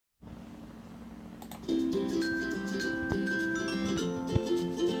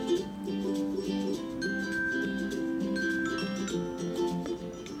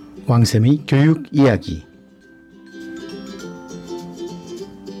왕쌤의 교육 이야기.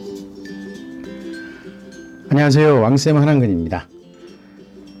 안녕하세요. 왕쌤 한한근입니다.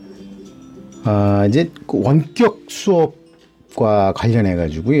 이제 원격 수업과 관련해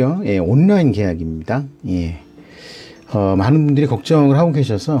가지고요. 온라인 개학입니다. 많은 분들이 걱정을 하고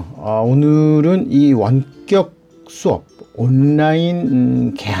계셔서 오늘은 이 원격 수업,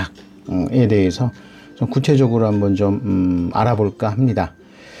 온라인 개학에 대해서 좀 구체적으로 한번 좀 알아볼까 합니다.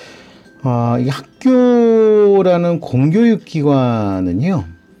 이 학교라는 공교육 기관은요,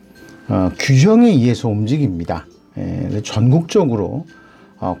 규정에 의해서 움직입니다. 전국적으로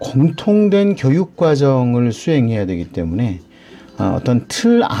공통된 교육 과정을 수행해야 되기 때문에 어떤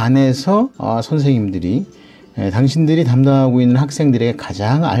틀 안에서 선생님들이 당신들이 담당하고 있는 학생들에게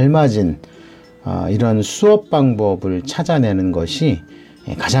가장 알맞은 이런 수업 방법을 찾아내는 것이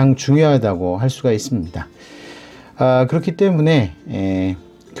가장 중요하다고 할 수가 있습니다. 그렇기 때문에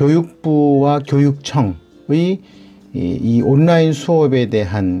교육부와 교육청의 이 온라인 수업에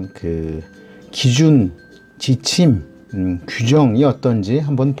대한 그 기준, 지침, 규정이 어떤지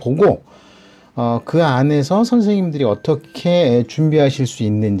한번 보고 그 안에서 선생님들이 어떻게 준비하실 수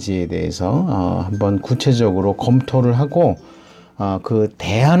있는지에 대해서 한번 구체적으로 검토를 하고 그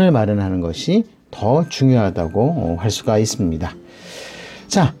대안을 마련하는 것이 더 중요하다고 할 수가 있습니다.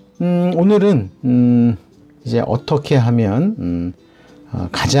 자, 오늘은 이제 어떻게 하면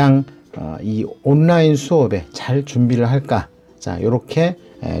가장 이 온라인 수업에 잘 준비를 할까? 자, 이렇게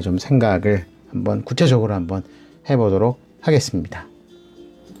좀 생각을 한번 구체적으로 한번 해보도록 하겠습니다.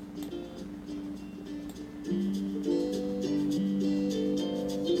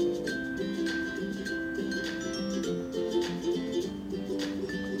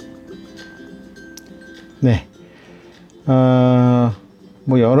 네.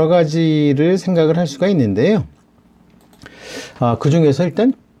 뭐 여러 가지를 생각을 할 수가 있는데요. 그 중에서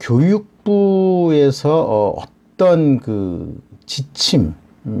일단 교육부에서 어떤 그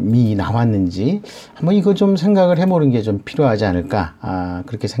지침이 나왔는지 한번 이거 좀 생각을 해보는 게 좀 필요하지 않을까,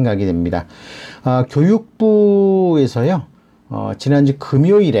 그렇게 생각이 됩니다. 교육부에서요, 지난주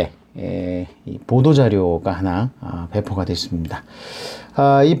금요일에 이 보도자료가 하나 배포가 됐습니다.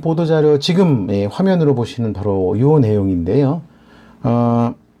 이 보도자료 지금 화면으로 보시는 바로 이 내용인데요.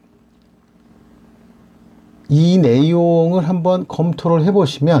 이 내용을 한번 검토를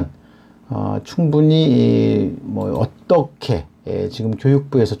해보시면 충분히 뭐 어떻게 지금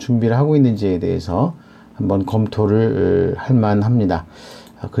교육부에서 준비를 하고 있는지에 대해서 한번 검토를 할 만합니다.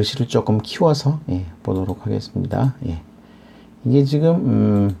 글씨를 조금 키워서 보도록 하겠습니다. 이게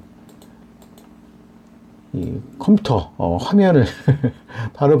지금 이 컴퓨터 화면을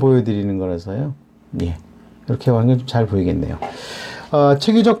바로 보여드리는 거라서요. 이렇게 하는 게 좀 잘 보이겠네요.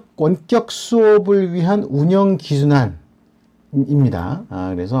 체계적 원격 수업을 위한 운영 기준안입니다.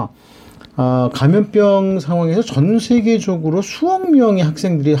 그래서 감염병 상황에서 전 세계적으로 수억 명의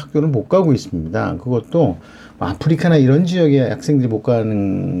학생들이 학교를 못 가고 있습니다. 그것도 아프리카나 이런 지역의 학생들이 못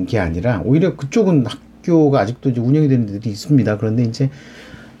가는 게 아니라 오히려 그쪽은 학교가 아직도 이제 운영이 되는 데들이 있습니다. 그런데 이제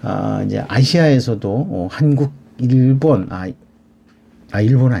아시아에서도 한국, 일본,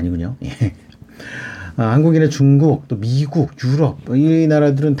 일본 아니군요. 한국이나 중국, 또 미국, 유럽, 이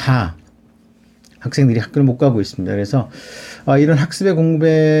나라들은 다 학생들이 학교를 못 가고 있습니다. 그래서 이런 학습의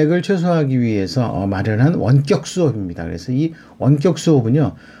공백을 최소화하기 위해서 마련한 원격 수업입니다. 그래서 이 원격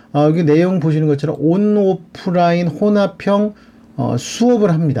수업은요, 여기 내용 보시는 것처럼 온, 오프라인, 혼합형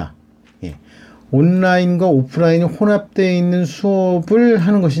수업을 합니다. 온라인과 오프라인이 혼합되어 있는 수업을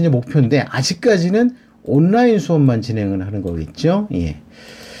하는 것이 이제 목표인데, 아직까지는 온라인 수업만 진행을 하는 거겠죠.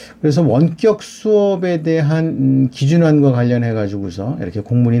 그래서 원격 수업에 대한 기준안과 관련해 가지고서 이렇게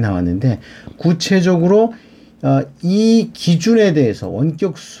공문이 나왔는데, 구체적으로 이 기준에 대해서,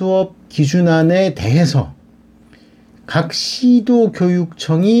 원격 수업 기준안에 대해서 각 시도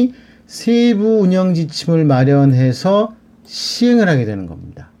교육청이 세부 운영 지침을 마련해서 시행을 하게 되는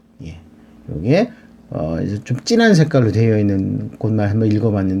겁니다. 여기에 좀 진한 색깔로 되어 있는 곳만 한번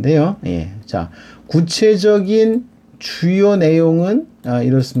읽어봤는데요. 자, 구체적인 주요 내용은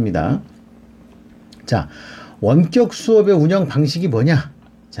이렇습니다. 자, 원격 수업의 운영 방식이 뭐냐?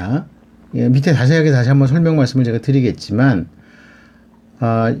 자, 밑에 자세하게 다시 한번 설명 말씀을 제가 드리겠지만,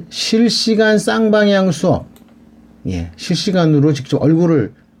 실시간 쌍방향 수업, 실시간으로 직접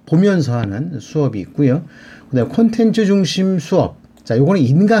얼굴을 보면서 하는 수업이 있고요. 그다음에 콘텐츠 중심 수업. 자, 요거는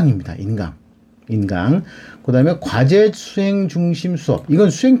인강입니다. 인강. 그 다음에 과제 수행 중심 수업. 이건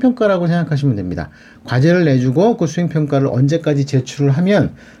수행평가라고 생각하시면 됩니다. 과제를 내주고 그 수행평가를 언제까지 제출을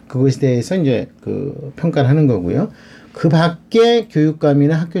하면 그것에 대해서 이제 그 평가를 하는 거고요. 그 밖에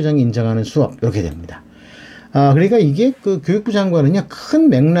교육감이나 학교장이 인정하는 수업. 이렇게 됩니다. 그러니까 이게 그 교육부 장관은요, 큰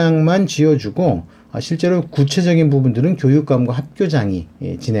맥락만 쥐어주고, 실제로 구체적인 부분들은 교육감과 학교장이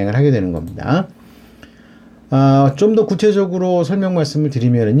진행을 하게 되는 겁니다. 좀 더 구체적으로 설명 말씀을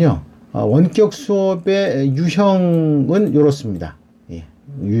드리면은요, 원격 수업의 유형은 이렇습니다. 예,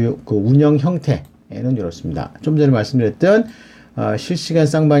 그 운영 형태는 이렇습니다. 좀 전에 말씀드렸던 실시간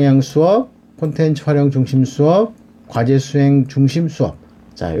쌍방향 수업, 콘텐츠 활용 중심 수업, 과제 수행 중심 수업.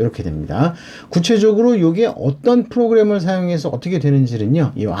 자, 이렇게 됩니다. 구체적으로 이게 어떤 프로그램을 사용해서 어떻게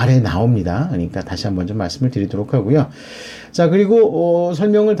되는지는요, 이 아래에 나옵니다. 그러니까 다시 한번 좀 말씀을 드리도록 하고요. 자, 그리고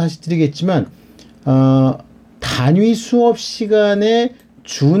설명을 다시 드리겠지만, 단위 수업 시간에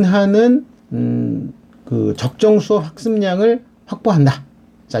준하는 그 적정 수업 학습량을 확보한다.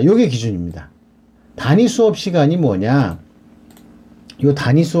 자, 요게 기준입니다. 단위 수업 시간이 뭐냐? 요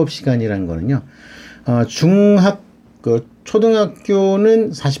단위 수업 시간이라는 거는요, 초등학교는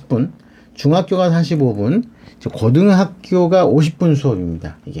 40분, 중학교가 45분, 고등학교가 50분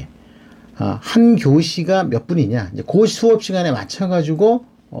수업입니다. 이게 한 교시가 몇 분이냐? 이제 그 수업 시간에 맞춰가지고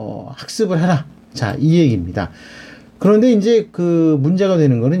학습을 하라. 자, 이 얘기입니다. 그런데 이제 그 문제가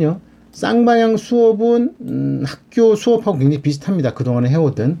되는 거는요, 쌍방향 수업은 학교 수업하고 굉장히 비슷합니다. 그동안에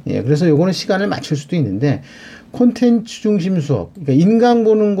해오던. 예, 그래서 요거는 시간을 맞출 수도 있는데, 콘텐츠 중심 수업, 그러니까 인강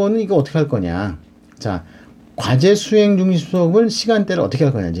보는 거는 이거 어떻게 할 거냐. 자, 과제 수행 중심 수업은 시간대를 어떻게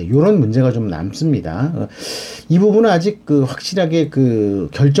할 거냐. 이제 요런 문제가 좀 남습니다. 이 부분은 아직 그 확실하게 그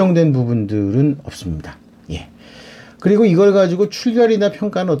결정된 부분들은 없습니다. 예. 그리고 이걸 가지고 출결이나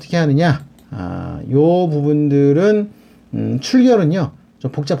평가는 어떻게 하느냐. 요 부분들은, 출결은요,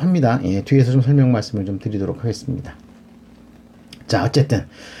 좀 복잡합니다. 예, 뒤에서 좀 설명 말씀을 좀 드리도록 하겠습니다. 자, 어쨌든.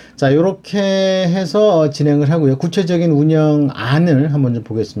 자, 요렇게 해서 진행을 하고요. 구체적인 운영안을 한번 좀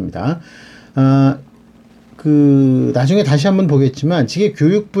보겠습니다. 나중에 다시 한번 보겠지만, 지금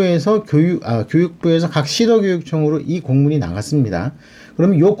교육부에서 각 시도교육청으로 이 공문이 나갔습니다.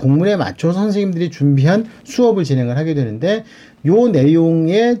 그러면 요 공문에 맞춰서 선생님들이 준비한 수업을 진행을 하게 되는데, 요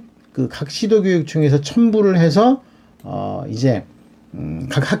내용에 그 각 시도교육청에서 첨부를 해서, 이제,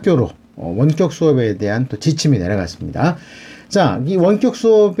 각 학교로 원격 수업에 대한 또 지침이 내려갔습니다. 자, 이 원격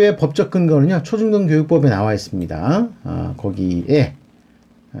수업의 법적 근거는요, 초중등교육법에 나와 있습니다. 거기에,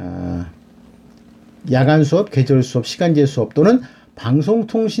 야간 수업, 계절 수업, 시간제 수업 또는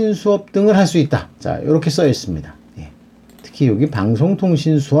방송통신 수업 등을 할 수 있다. 자, 이렇게 써 있습니다. 예. 특히 여기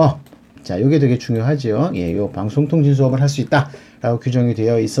방송통신 수업. 자, 요게 되게 중요하죠. 예, 요 방송통신 수업을 할 수 있다. 라고 규정이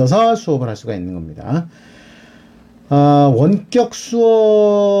되어 있어서 수업을 할 수가 있는 겁니다. 원격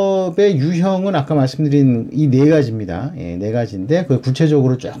수업의 유형은 아까 말씀드린 이 네 가지입니다. 예, 네 가지인데, 그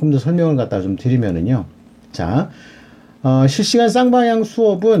구체적으로 조금 더 설명을 갖다 좀 드리면은요. 자, 실시간 쌍방향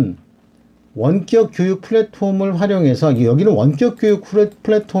수업은 원격 교육 플랫폼을 활용해서, 여기는 원격 교육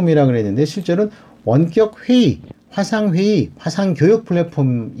플랫폼이라 그랬는데, 실제로는 원격 회의, 화상 회의, 화상 교육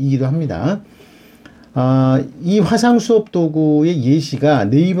플랫폼이기도 합니다. 이 화상 수업 도구의 예시가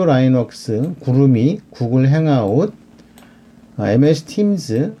네이버 라인웍스, 구루미, 구글 행아웃, MS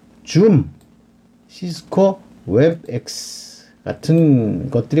팀즈, 줌, 시스코 웹엑스 같은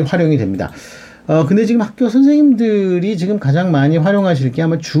것들이 활용이 됩니다. 근데 지금 학교 선생님들이 지금 가장 많이 활용하실 게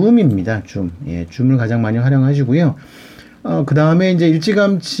아마 줌입니다. 줌. 예, 줌을 가장 많이 활용하시고요. 그 다음에 이제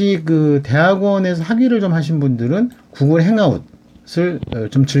일찌감치 그 대학원에서 학위를 좀 하신 분들은 구글 행아웃을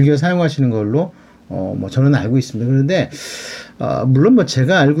좀 즐겨 사용하시는 걸로 뭐 저는 알고 있습니다. 그런데 물론 뭐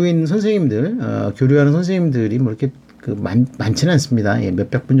제가 알고 있는 선생님들, 교류하는 선생님들이 뭐 이렇게 많지는 않습니다. 예,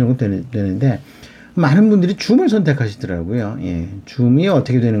 몇백 분 정도 되는데 많은 분들이 줌을 선택하시더라고요. 예, 줌이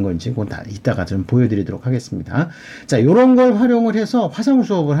어떻게 되는 건지 그건 다 이따가 좀 보여드리도록 하겠습니다. 자, 요런 걸 활용을 해서 화상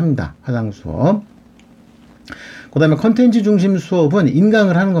수업을 합니다. 화상 수업. 그 다음에 컨텐츠 중심 수업은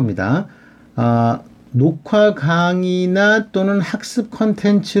인강을 하는 겁니다. 녹화 강의나 또는 학습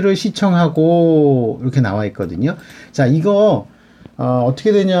컨텐츠를 시청하고 이렇게 나와 있거든요. 자, 이거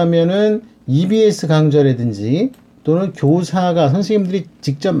어떻게 되냐면은 EBS 강좌라든지 또는 교사가 선생님들이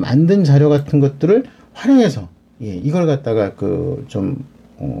직접 만든 자료 같은 것들을 활용해서, 예, 이걸 갖다가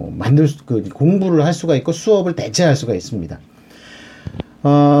공부를 할 수가 있고 수업을 대체할 수가 있습니다.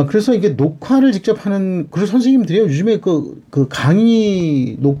 그래서 이게 녹화를 직접 하는, 그래서 선생님들이요, 요즘에 그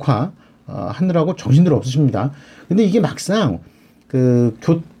강의 녹화 하느라고 정신들 없으십니다. 근데 이게 막상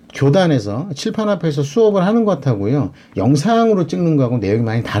교단에서 칠판 앞에서 수업을 하는 것하고요, 영상으로 찍는 거하고 내용이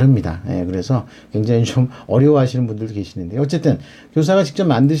많이 다릅니다. 예, 그래서 굉장히 좀 어려워하시는 분들도 계시는데, 어쨌든 교사가 직접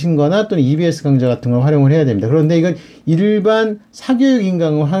만드신 거나 또는 EBS 강좌 같은 걸 활용을 해야 됩니다. 그런데 이건 일반 사교육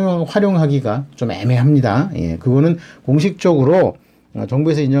인강을 활용하기가 좀 애매합니다. 예, 그거는 공식적으로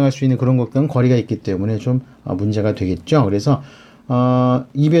정부에서 인정할 수 있는 그런 것과는 거리가 있기 때문에 좀 문제가 되겠죠. 그래서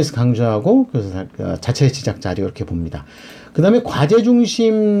EBS 강조하고 그래서 자체 제작 자료 이렇게 봅니다. 그 다음에 과제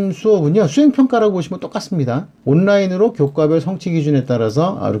중심 수업은요, 수행평가라고 보시면 똑같습니다. 온라인으로 교과별 성취 기준에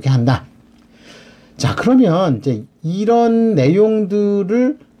따라서 이렇게 한다. 자, 그러면 이제 이런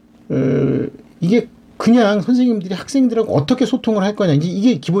내용들을 이게 그냥 선생님들이 학생들하고 어떻게 소통을 할 거냐,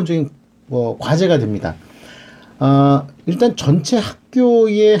 이게 기본적인 과제가 됩니다. 일단 전체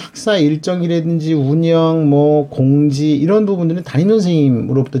학교의 학사 일정이라든지 운영, 공지 이런 부분들은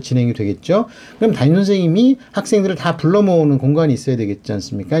담임선생님으로부터 진행이 되겠죠. 그럼 담임선생님이 학생들을 다 불러 모으는 공간이 있어야 되겠지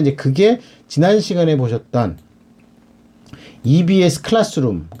않습니까? 이제 그게 지난 시간에 보셨던 EBS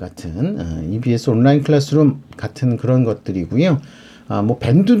클래스룸 같은 EBS 온라인 클래스룸 같은 그런 것들이고요.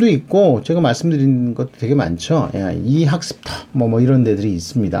 밴드도 있고 제가 말씀드린 것도 되게 많죠. 이 학습터 이런 데들이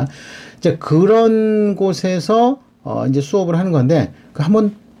있습니다. 이제 그런 곳에서 이제 수업을 하는 건데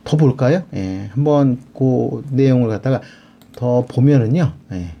한번 더 볼까요? 한번 그 내용을 갖다가 더 보면은요.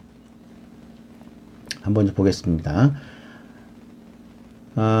 한번 이제 보겠습니다.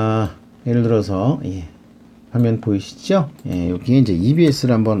 예를 들어서 화면 보이시죠? 여기에 이제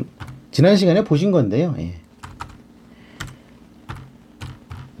EBS를 한번 지난 시간에 보신 건데요.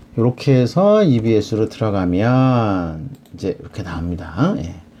 이렇게 해서 EBS로 들어가면 이제 이렇게 나옵니다.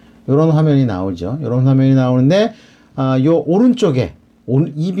 이런 화면이 나오죠. 이런 화면이 나오는데 요 오른쪽에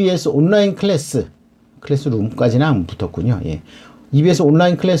EBS 온라인 클래스룸까지는 안 붙었군요. EBS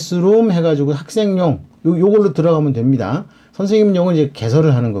온라인 클래스룸 해가지고 학생용 요걸로 들어가면 됩니다. 선생님용은 이제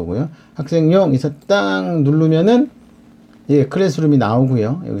개설을 하는 거고요. 학생용에서 딱 누르면은 클래스룸이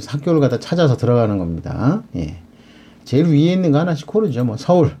나오고요. 여기서 학교를 갖다 찾아서 들어가는 겁니다. 제일 위에 있는 거 하나씩 고르죠.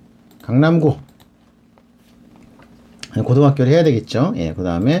 서울, 강남구, 고등학교를 해야 되겠죠. 그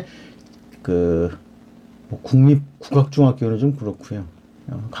다음에 국립국악중학교는 좀 그렇고요.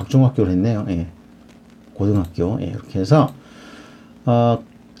 각중학교를 했네요. 고등학교 이렇게 해서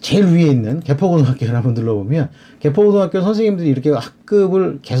제일 위에 있는 개포고등학교를 한번 눌러보면 개포고등학교 선생님들이 이렇게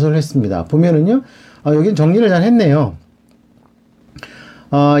학급을 개설했습니다. 보면은요, 여긴 정리를 잘 했네요.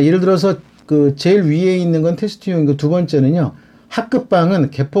 예를 들어서 제일 위에 있는 건 테스트용이고 두 번째는요,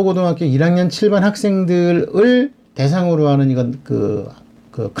 학급방은 개포고등학교 1학년 7반 학생들을 대상으로 하는 이건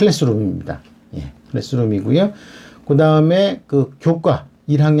클래스룸입니다. 클래스룸이고요. 그 다음에 교과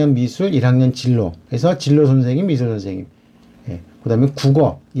 1학년 미술, 1학년 진로 해서 진로 선생님, 미술 선생님. 그 다음에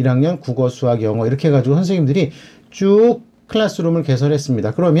국어 1학년 국어, 수학, 영어 이렇게 해가지고 선생님들이 쭉 클래스룸을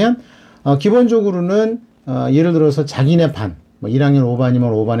개설했습니다. 그러면 기본적으로는 예를 들어서 자기네 반 1학년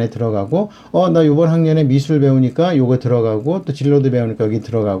 5반이면 5반에 들어가고 나 이번 학년에 미술 배우니까 요거 들어가고 또 진로도 배우니까 여기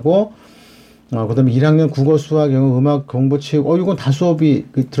들어가고 그 다음에 1학년 국어, 수학, 영어, 음악, 공부, 체육 이건 다 수업이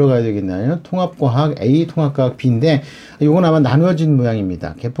들어가야 되겠나요? 통합과학 A, 통합과학 B인데 요건 아마 나누어진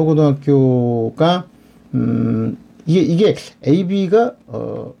모양입니다. 개포고등학교가 이게 A, B가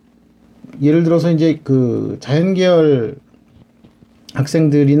예를 들어서 이제 자연계열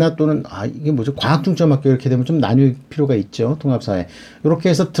학생들이나 또는 이게 뭐죠? 과학중점학교 이렇게 되면 좀 나눌 필요가 있죠. 통합사회. 이렇게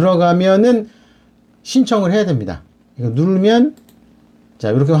해서 들어가면은 신청을 해야 됩니다. 이거 누르면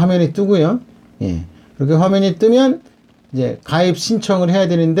자, 이렇게 화면이 뜨고요. 이렇게 화면이 뜨면 이제 가입 신청을 해야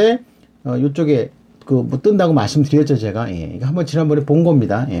되는데 이쪽에 뜬다고 말씀드렸죠, 제가. 이거 한번 지난번에 본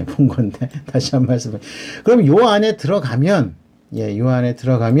겁니다. 본 건데 다시 한 말씀. 그럼 요 안에 들어가면 요 안에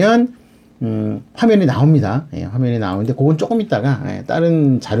들어가면 화면이 나옵니다. 화면이 나오는데 그건 조금 있다가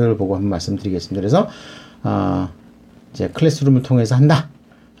다른 자료를 보고 한번 말씀드리겠습니다. 그래서 이제 클래스룸을 통해서 한다.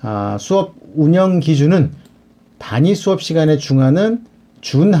 수업 운영 기준은 단위 수업 시간에 준하는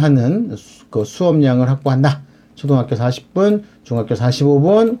그 수업량을 확보한다. 초등학교 40분, 중학교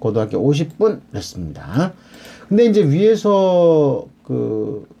 45분, 고등학교 50분 그렇습니다. 근데 이제 위에서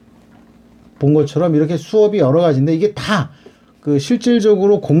본 것처럼 이렇게 수업이 여러 가지인데 이게 다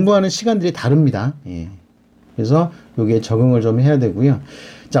실질적으로 공부하는 시간들이 다릅니다. 그래서 여기에 적응을 좀 해야 되고요.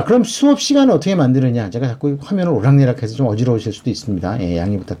 자, 그럼 수업 시간을 어떻게 만드느냐? 제가 자꾸 화면을 오락내락해서 좀 어지러우실 수도 있습니다.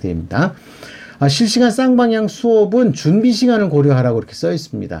 양해 부탁드립니다. 실시간 쌍방향 수업은 준비 시간을 고려하라고 이렇게 써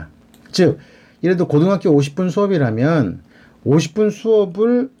있습니다. 즉, 예를 들어 고등학교 50분 수업이라면 50분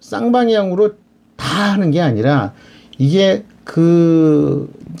수업을 쌍방향으로 다 하는 게 아니라 이게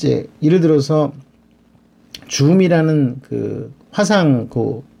이제 예를 들어서 줌이라는 화상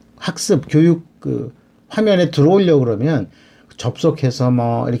학습 교육 화면에 들어오려고 그러면 접속해서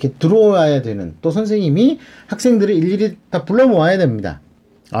이렇게 들어와야 되는 또 선생님이 학생들을 일일이 다 불러 모아야 됩니다.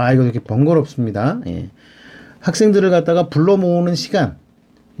 이거 이렇게 번거롭습니다. 학생들을 갖다가 불러 모으는 시간,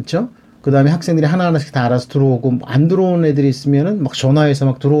 그렇죠? 그 다음에 학생들이 하나하나씩 다 알아서 들어오고, 안 들어오는 애들이 있으면은 막 전화해서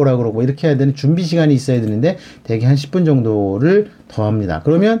막 들어오라 그러고, 이렇게 해야 되는 준비 시간이 있어야 되는데, 대개 한 10분 정도를 더 합니다.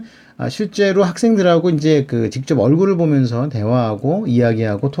 그러면, 실제로 학생들하고 이제 그 직접 얼굴을 보면서 대화하고,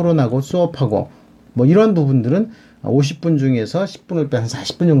 이야기하고, 토론하고, 수업하고, 뭐 이런 부분들은 50분 중에서 10분을 빼 한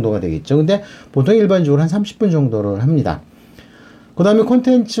 40분 정도가 되겠죠. 근데 보통 일반적으로 한 30분 정도를 합니다. 그 다음에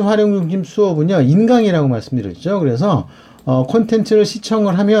콘텐츠 활용 중심 수업은요, 인강이라고 말씀드렸죠. 그래서, 콘텐츠를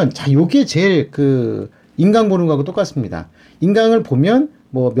시청을 하면, 자, 요게 제일 인강 보는 거하고 똑같습니다. 인강을 보면,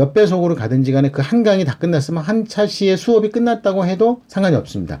 뭐, 몇 배속으로 가든지 간에 그 한 강이 다 끝났으면 한 차시의 수업이 끝났다고 해도 상관이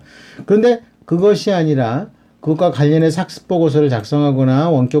없습니다. 그런데 그것이 아니라, 그것과 관련해서 학습 보고서를 작성하거나,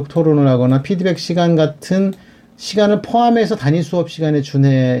 원격 토론을 하거나, 피드백 시간 같은 시간을 포함해서 단위 수업 시간에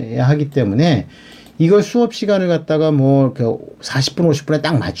준해야 하기 때문에, 이걸 수업 시간을 갖다가 뭐, 40분, 50분에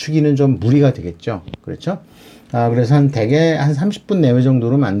딱 맞추기는 좀 무리가 되겠죠. 그렇죠? 그래서 대개 한 30분 내외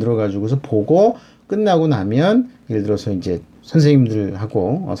정도로 만들어가지고서 보고 끝나고 나면, 예를 들어서 이제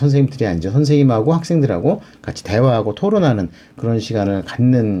선생님들하고, 선생님들이 아니죠. 선생님하고 학생들하고 같이 대화하고 토론하는 그런 시간을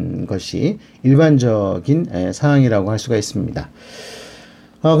갖는 것이 일반적인 사항이라고 할 수가 있습니다.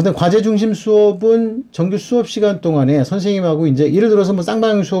 근데 과제 중심 수업은 정규 수업 시간 동안에 선생님하고 이제 예를 들어서 뭐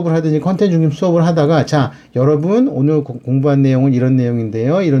쌍방향 수업을 하든지 컨텐츠 중심 수업을 하다가 자, 여러분 오늘 공부한 내용은 이런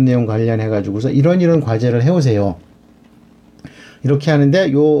내용인데요. 이런 내용 관련해 가지고서 이런 과제를 해 오세요. 이렇게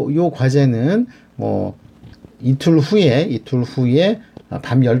하는데 요 과제는 뭐 이틀 후에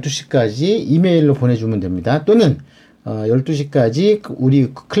밤 12시까지 이메일로 보내주면 됩니다. 또는 12시까지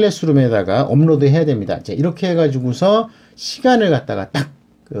우리 클래스룸에다가 업로드 해야 됩니다. 자, 이렇게 해가지고서 시간을 갖다가 딱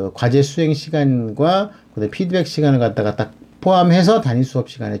과제 수행 시간과 그다음에 피드백 시간을 갖다가 딱 포함해서 단위 수업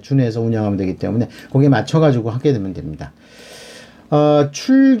시간에 준해서 운영하면 되기 때문에 거기에 맞춰가지고 하게 되면 됩니다.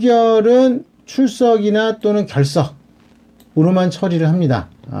 출결은 출석이나 또는 결석으로만 처리를 합니다.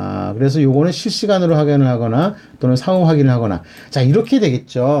 그래서 요거는 실시간으로 확인을 하거나 또는 상호 확인을 하거나 자 이렇게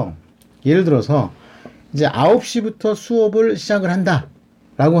되겠죠. 예를 들어서 이제 9시부터 수업을 시작을 한다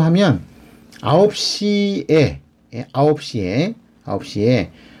라고 하면 9시에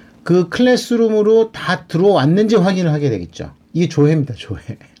그 클래스룸으로 다 들어왔는지 확인을 하게 되겠죠. 이게 조회입니다, 조회.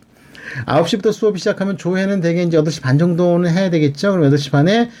 9시부터 수업이 시작하면 조회는 대개 이제 8시 반 정도는 해야 되겠죠. 그럼 8시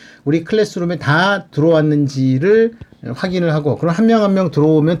반에 우리 클래스룸에 다 들어왔는지를 확인을 하고, 그럼 한 명 한 명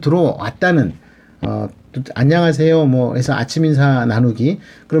들어오면 들어왔다는, 안녕하세요, 뭐, 해서 아침 인사 나누기.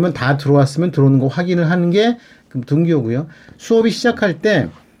 그러면 다 들어왔으면 들어오는 거 확인을 하는 게 등교고요. 수업이 시작할 때,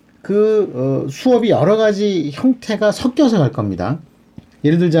 수업이 여러 가지 형태가 섞여서 갈 겁니다.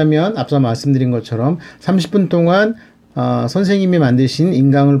 예를 들자면 앞서 말씀드린 것처럼 30분 동안 선생님이 만드신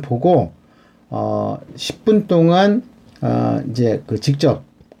인강을 보고 10분 동안 이제 직접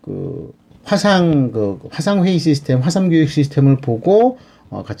화상 회의 시스템, 화상 교육 시스템을 보고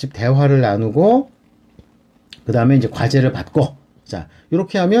같이 대화를 나누고 그다음에 이제 과제를 받고 자,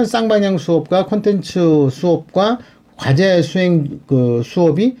 이렇게 하면 쌍방향 수업과 콘텐츠 수업과 과제 수행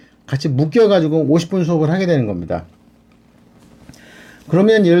수업이 같이 묶여 가지고 50분 수업을 하게 되는 겁니다.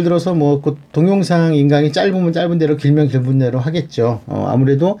 그러면 예를 들어서 뭐 동영상 인강이 짧으면 짧은 대로 길면 길은 대로 하겠죠.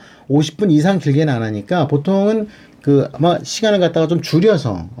 아무래도 50분 이상 길게는 안 하니까 보통은 아마 시간을 갖다가 좀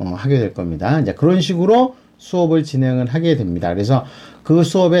줄여서 하게 될 겁니다. 이제 그런 식으로 수업을 진행을 하게 됩니다. 그래서 그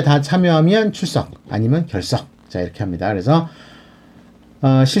수업에 다 참여하면 출석 아니면 결석. 자, 이렇게 합니다. 그래서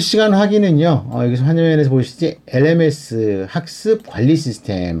실시간 확인은요, 여기서 화면에서 보시지, LMS 학습 관리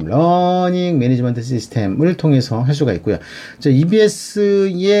시스템, 러닝 매니지먼트 시스템을 통해서 할 수가 있고요.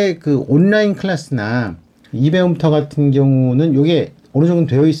 EBS의 온라인 클래스나 이배움터 같은 경우는 요게 어느 정도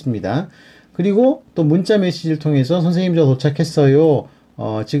되어 있습니다. 그리고 또 문자 메시지를 통해서 선생님 저 도착했어요.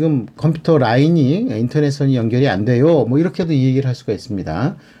 지금 컴퓨터 라인이 인터넷선이 연결이 안 돼요. 뭐 이렇게도 이 얘기를 할 수가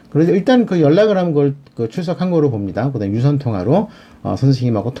있습니다. 그래서 일단 연락을 하면 그걸 출석한 거로 봅니다. 그다음 유선 통화로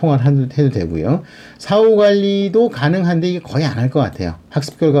선생님하고 통화를 해도 되고요. 사후 관리도 가능한데 이게 거의 안 할 것 같아요.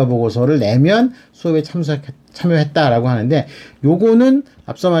 학습 결과 보고서를 내면 수업에 참여했다라고 하는데 요거는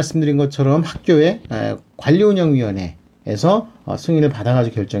앞서 말씀드린 것처럼 학교의 관리운영위원회에서 승인을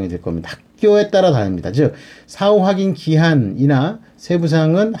받아가지고 결정이 될 겁니다. 학교에 따라 다릅니다. 즉 사후 확인 기한이나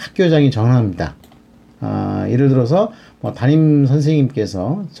세부사항은 학교장이 정합니다. 예를 들어서 담임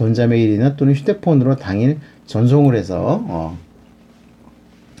선생님께서 전자메일이나 또는 휴대폰으로 당일 전송을 해서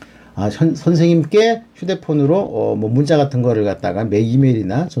선생님께 휴대폰으로 문자 같은 거를 갖다가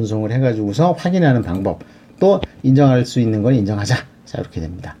이메일이나 전송을 해가지고서 확인하는 방법 또 인정할 수 있는 건 인정하자. 자, 이렇게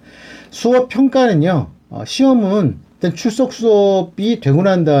됩니다. 수업 평가는요, 시험은 일단 출석 수업이 되고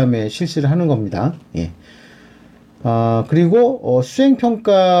난 다음에 실시를 하는 겁니다. 예. 그리고 수행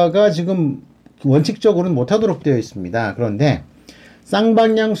평가가 지금 원칙적으로는 못하도록 되어 있습니다. 그런데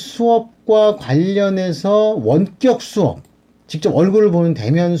쌍방향 수업 수업과 관련해서 원격 수업, 직접 얼굴을 보는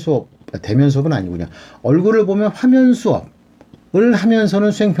대면 수업은 아니군요. 얼굴을 보면 화면 수업을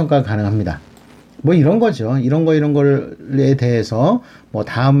하면서는 수행평가가 가능합니다. 뭐 이런 거죠. 이런 거에 대해서 뭐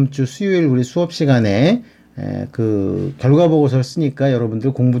다음 주 수요일 우리 수업 시간에 그 결과 보고서를 쓰니까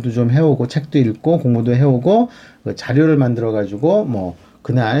여러분들 공부도 좀 해오고 책도 읽고 공부도 해오고 그 자료를 만들어 가지고 뭐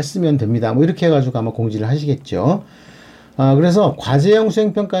그날 쓰면 됩니다. 뭐 이렇게 해가지고 아마 공지를 하시겠죠. 그래서 과제형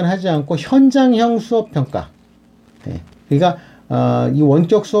수행평가는 하지 않고 현장형 수업평가. 네. 그러니까 이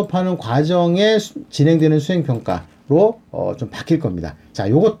원격 수업하는 과정에 진행되는 수행평가로 좀 바뀔 겁니다. 자,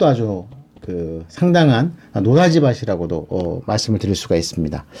 요것도 아주 그 상당한 노다지밭이라고도 말씀을 드릴 수가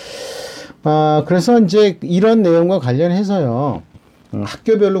있습니다. 그래서 이제 이런 내용과 관련해서요,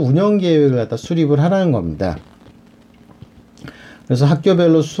 학교별로 운영 계획을 갖다 수립을 하라는 겁니다. 그래서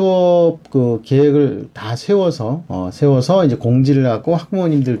학교별로 수업 그 계획을 다 세워서 이제 공지를 하고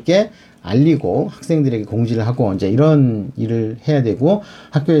학부모님들께 알리고 학생들에게 공지를 하고 이제 이런 일을 해야 되고,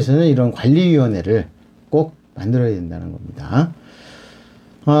 학교에서는 이런 관리위원회를 꼭 만들어야 된다는 겁니다.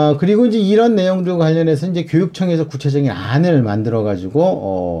 그리고 이제 이런 내용들과 관련해서 이제 교육청에서 구체적인 안을 만들어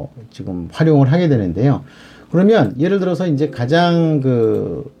가지고 지금 활용을 하게 되는데요. 그러면 예를 들어서 이제 가장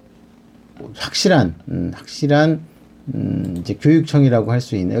그 확실한 이제 교육청이라고 할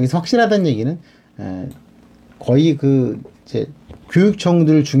수 있는, 여기서 확실하다는 얘기는 거의 그 이제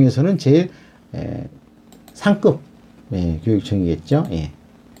교육청들 중에서는 제일 상급 교육청이겠죠. 예.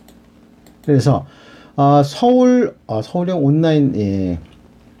 그래서 서울형 온라인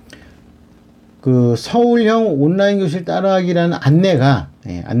그 서울형 온라인 교실 따라하기라는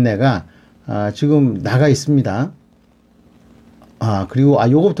안내가 지금 나가 있습니다. 그리고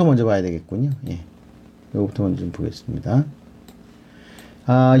요거부터 먼저 봐야 되겠군요. 예. 요거부터 먼저 좀 보겠습니다.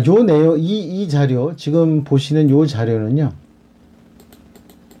 요 내용, 이 자료, 지금 보시는 요 자료는요,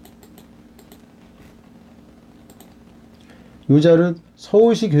 요 자료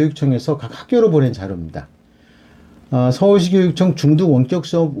서울시 교육청에서 각 학교로 보낸 자료입니다. 서울시 교육청 중등 원격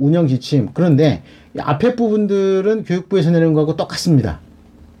수업 운영 지침. 그런데 앞에 부분들은 교육부에서 내는 거하고 똑같습니다.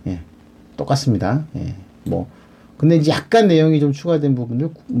 예, 똑같습니다. 예, 뭐 근데 이제 약간 내용이 좀 추가된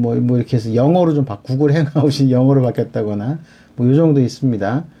부분들, 뭐 이렇게 해서 영어로 좀 구글 행아웃이 영어로 바뀌었다거나 뭐 요 정도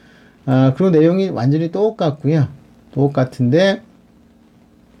있습니다. 그리고 내용이 완전히 똑같고요. 똑같은데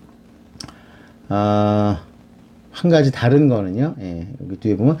한 가지 다른 거는요. 예, 여기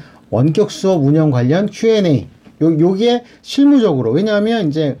뒤에 보면 원격 수업 운영 관련 Q&A. 요게 실무적으로, 왜냐하면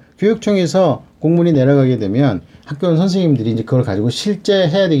이제 교육청에서 공문이 내려가게 되면 학교 선생님들이 이제 그걸 가지고 실제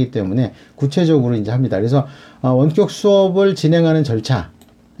해야 되기 때문에 구체적으로 이제 합니다. 그래서 원격 수업을 진행하는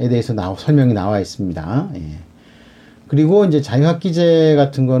절차에 대해서 설명이 나와 있습니다. 예. 그리고 이제 자유학기제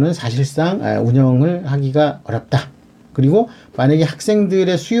같은 거는 사실상 운영을 하기가 어렵다. 그리고 만약에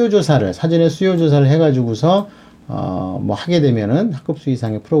학생들의 수요조사를, 사전에 수요조사를 해가지고서 뭐 하게 되면은 학급수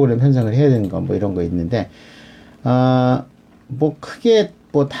이상의 프로그램 편성을 해야 되는 거, 뭐 이런 거 있는데, 뭐 크게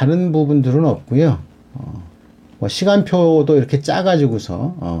뭐 다른 부분들은 없고요. 뭐 시간표도 이렇게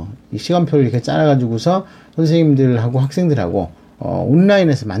짜가지고서 이 시간표를 이렇게 짜가지고서 선생님들하고 학생들하고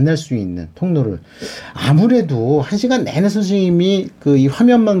온라인에서 만날 수 있는 통로를, 아무래도 1시간 내내 선생님이 그 이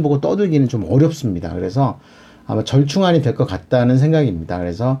화면만 보고 떠들기는 좀 어렵습니다. 그래서 아마 절충안이 될 것 같다는 생각입니다.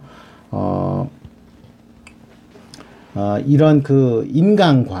 그래서 이런 그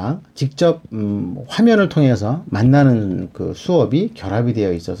인강과 직접 화면을 통해서 만나는 그 수업이 결합이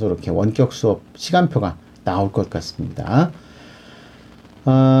되어 있어서 이렇게 원격 수업 시간표가 나올 것 같습니다.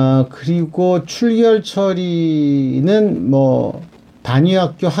 그리고 출결 처리는 뭐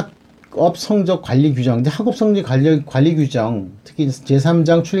단위학교 학업 성적 관리 규정, 근데 학업 성적 관리 규정, 특히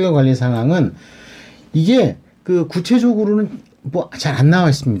제3장 출결 관리 상황은 이게 그 구체적으로는 뭐 잘 안 나와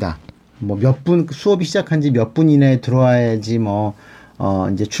있습니다. 뭐 몇 분, 수업이 시작한 지 몇 분 이내에 들어와야지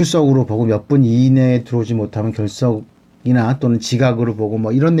이제 출석으로 보고 몇 분 이내에 들어오지 못하면 결석이나 또는 지각으로 보고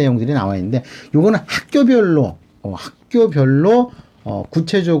뭐 이런 내용들이 나와 있는데, 요거는 학교별로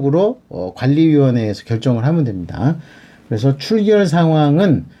구체적으로 관리위원회에서 결정을 하면 됩니다. 그래서 출결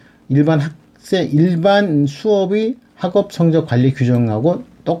상황은 일반 수업의 학업 성적 관리 규정하고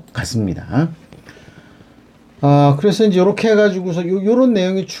똑같습니다. 그래서 이제 이렇게 해가지고서 요런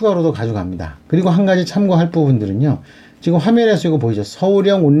내용이 추가로도 가져갑니다. 그리고 한 가지 참고할 부분들은요, 지금 화면에서 이거 보이죠?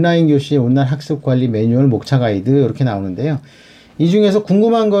 서울형 온라인 교실 온라인 학습 관리 매뉴얼 목차 가이드 이렇게 나오는데요. 이 중에서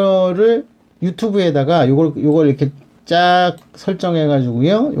궁금한 거를 유튜브에다가 요걸 이렇게 쫙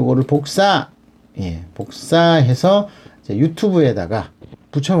설정해가지고요, 요거를 복사해서 이제 유튜브에다가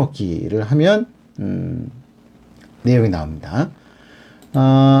붙여넣기를 하면 내용이 나옵니다.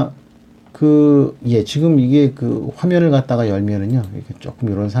 지금 이게 그 화면을 갖다가 열면은요, 이렇게 조금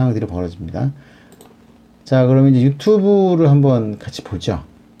이런 상황들이 벌어집니다. 자, 그러면 이제 유튜브를 한번 같이 보죠.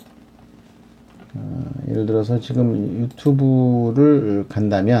 예를 들어서 지금 유튜브를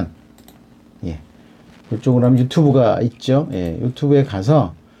간다면, 이쪽으로 하면 유튜브가 있죠. 유튜브에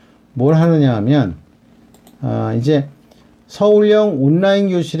가서 뭘 하느냐 하면, 이제 서울형 온라인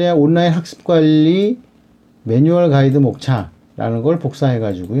교실의 온라인 학습 관리 매뉴얼 가이드 목차라는 걸 복사해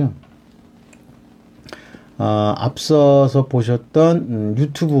가지고요. 앞서서 보셨던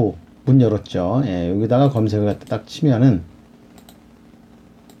유튜브 문 열었죠. 여기다가 검색을 딱 치면은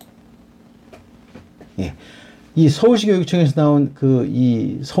이 서울시 교육청에서 나온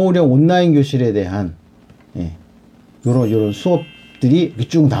이 서울형 온라인 교실에 대한 요런 수업들이 이렇게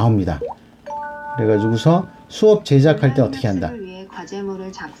쭉 나옵니다. 그래가지고서 수업 제작할 때 어떻게 한다.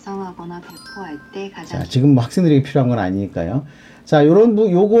 과제물을 작성하거나 배포할 때 자, 지금 뭐 학생들에게 필요한 건 아니니까요. 자,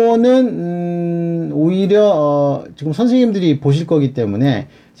 요거는 오히려 지금 선생님들이 보실 거기 때문에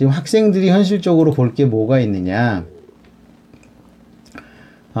지금 학생들이 현실적으로 볼 게 뭐가 있느냐.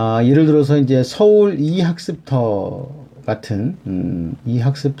 예를 들어서 이제 서울 이학습터 같은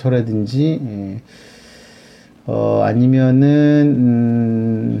이학습터라든지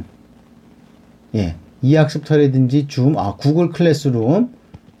아니면은 이학습터라든지 줌, 구글 클래스룸,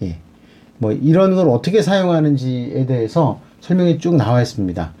 뭐 이런 걸 어떻게 사용하는지에 대해서 설명이 쭉 나와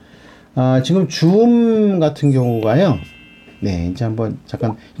있습니다. 지금 줌 같은 경우가요. 이제 한번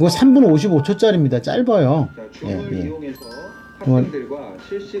잠깐 이거 3분 55초짜리입니다. 짧아요. 자, 줌을 이용해서 학생들과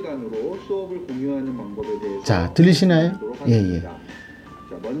실시간으로 수업을 공유하는 방법에 대해서 자, 들리시나요? 예. 자,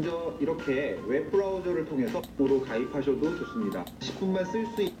 먼저 이렇게 웹 브라우저를 통해서 로 가입하셔도 좋습니다. 10분만 쓸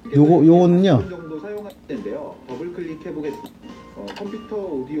수 있게 요거는요. 10분 정도 사용할 텐데요. 더블 클릭해 보겠습니다. 컴퓨터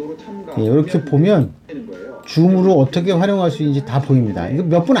오디오로 참가. 이렇게 보면 줌으로 어떻게 활용할 수 있는지 다 보입니다. 이거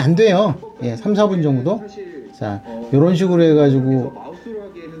몇 분 안 돼요. 3, 4분 정도. 자, 요런 식으로 해가지고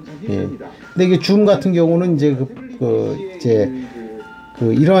근데 이게 줌 같은 경우는 이제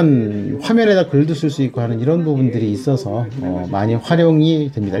이런 화면에다 글도 쓸 수 있고 하는 이런 부분들이 있어서 많이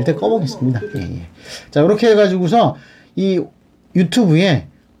활용이 됩니다. 일단 꺼보겠습니다. 자, 이렇게 해가지고서 이 유튜브에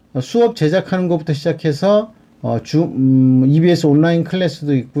수업 제작하는 것부터 시작해서 EBS 온라인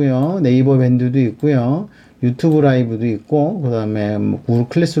클래스도 있고요, 네이버 밴드도 있고요, 유튜브 라이브도 있고, 그 다음에 구글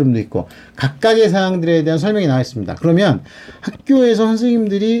클래스룸도 있고, 각각의 사항들에 대한 설명이 나와 있습니다. 그러면 학교에서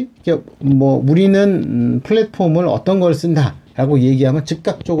선생님들이 우리는 플랫폼을 어떤 걸 쓴다 라고 얘기하면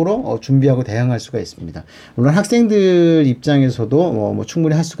즉각적으로 준비하고 대응할 수가 있습니다. 물론 학생들 입장에서도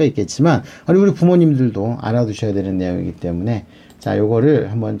충분히 할 수가 있겠지만, 우리 부모님들도 알아두셔야 되는 내용이기 때문에, 자, 요거를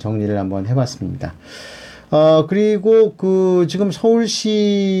한번 정리를 한번 해봤습니다. 그리고 지금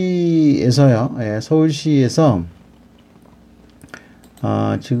서울시에서요, 서울시에서,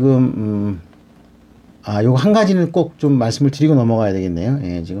 지금, 요거 한 가지는 꼭 좀 말씀을 드리고 넘어가야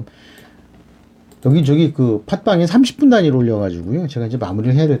되겠네요. 지금, 여기저기 팟빵에 30분 단위로 올려가지고요. 제가 이제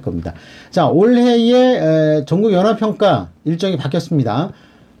마무리를 해야 될 겁니다. 자, 올해의 전국 연합평가 일정이 바뀌었습니다.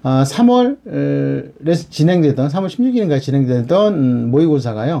 3월에 진행되던, 3월 16일인가 진행되던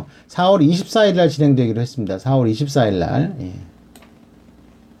모의고사가요, 4월 24일 날 진행되기로 했습니다. 4월 24일 날.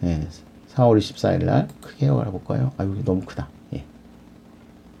 4월 24일 날. 크게 해볼까요? 아유, 너무 크다.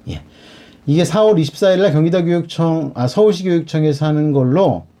 이게 4월 24일 날 경기도 교육청, 서울시 교육청에서 하는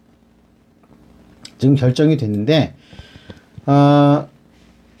걸로 지금 결정이 됐는데,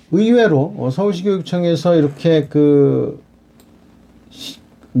 의외로 서울시 교육청에서 이렇게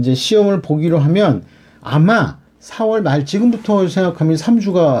이제 시험을 보기로 하면 아마 4월 말, 지금부터 생각하면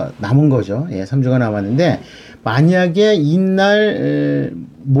 3주가 남은 거죠. 3주가 남았는데, 만약에 이날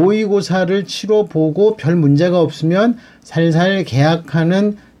모의고사를 치러보고 별 문제가 없으면 살살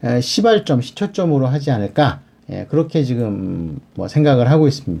개학하는 시발점, 시초점으로 하지 않을까. 그렇게 지금 생각을 하고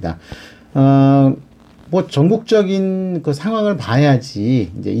있습니다. 전국적인 상황을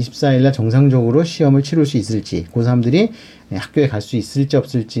봐야지, 이제 24일날 정상적으로 시험을 치를 수 있을지, 고3들이 학교에 갈 수 있을지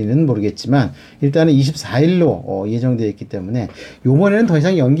없을지는 모르겠지만, 일단은 24일로 예정되어 있기 때문에, 요번에는 더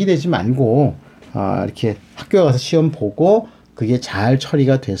이상 연기되지 말고, 이렇게 학교에 가서 시험 보고, 그게 잘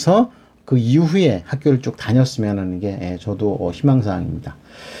처리가 돼서, 그 이후에 학교를 쭉 다녔으면 하는 게, 저도 희망사항입니다.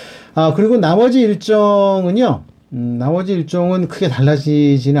 그리고 나머지 일정은요, 나머지 일정은 크게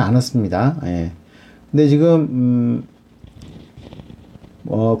달라지지는 않았습니다. 근데 지금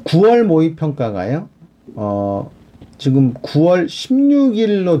 9월 모의평가가요, 지금 9월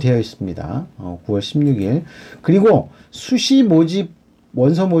 16일로 되어 있습니다. 9월 16일. 그리고 수시 모집,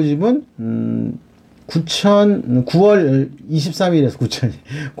 원서 모집은 9월 9월 23일에서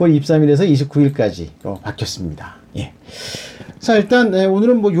 9월 23일에서 29일까지로 바뀌었습니다. 예. 자, 일단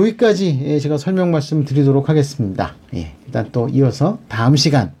오늘은 뭐 여기까지 제가 설명 말씀 드리도록 하겠습니다. 예. 일단 또 이어서 다음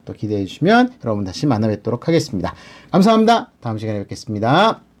시간 또 기대해 주시면 여러분 다시 만나 뵙도록 하겠습니다. 감사합니다. 다음 시간에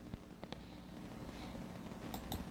뵙겠습니다.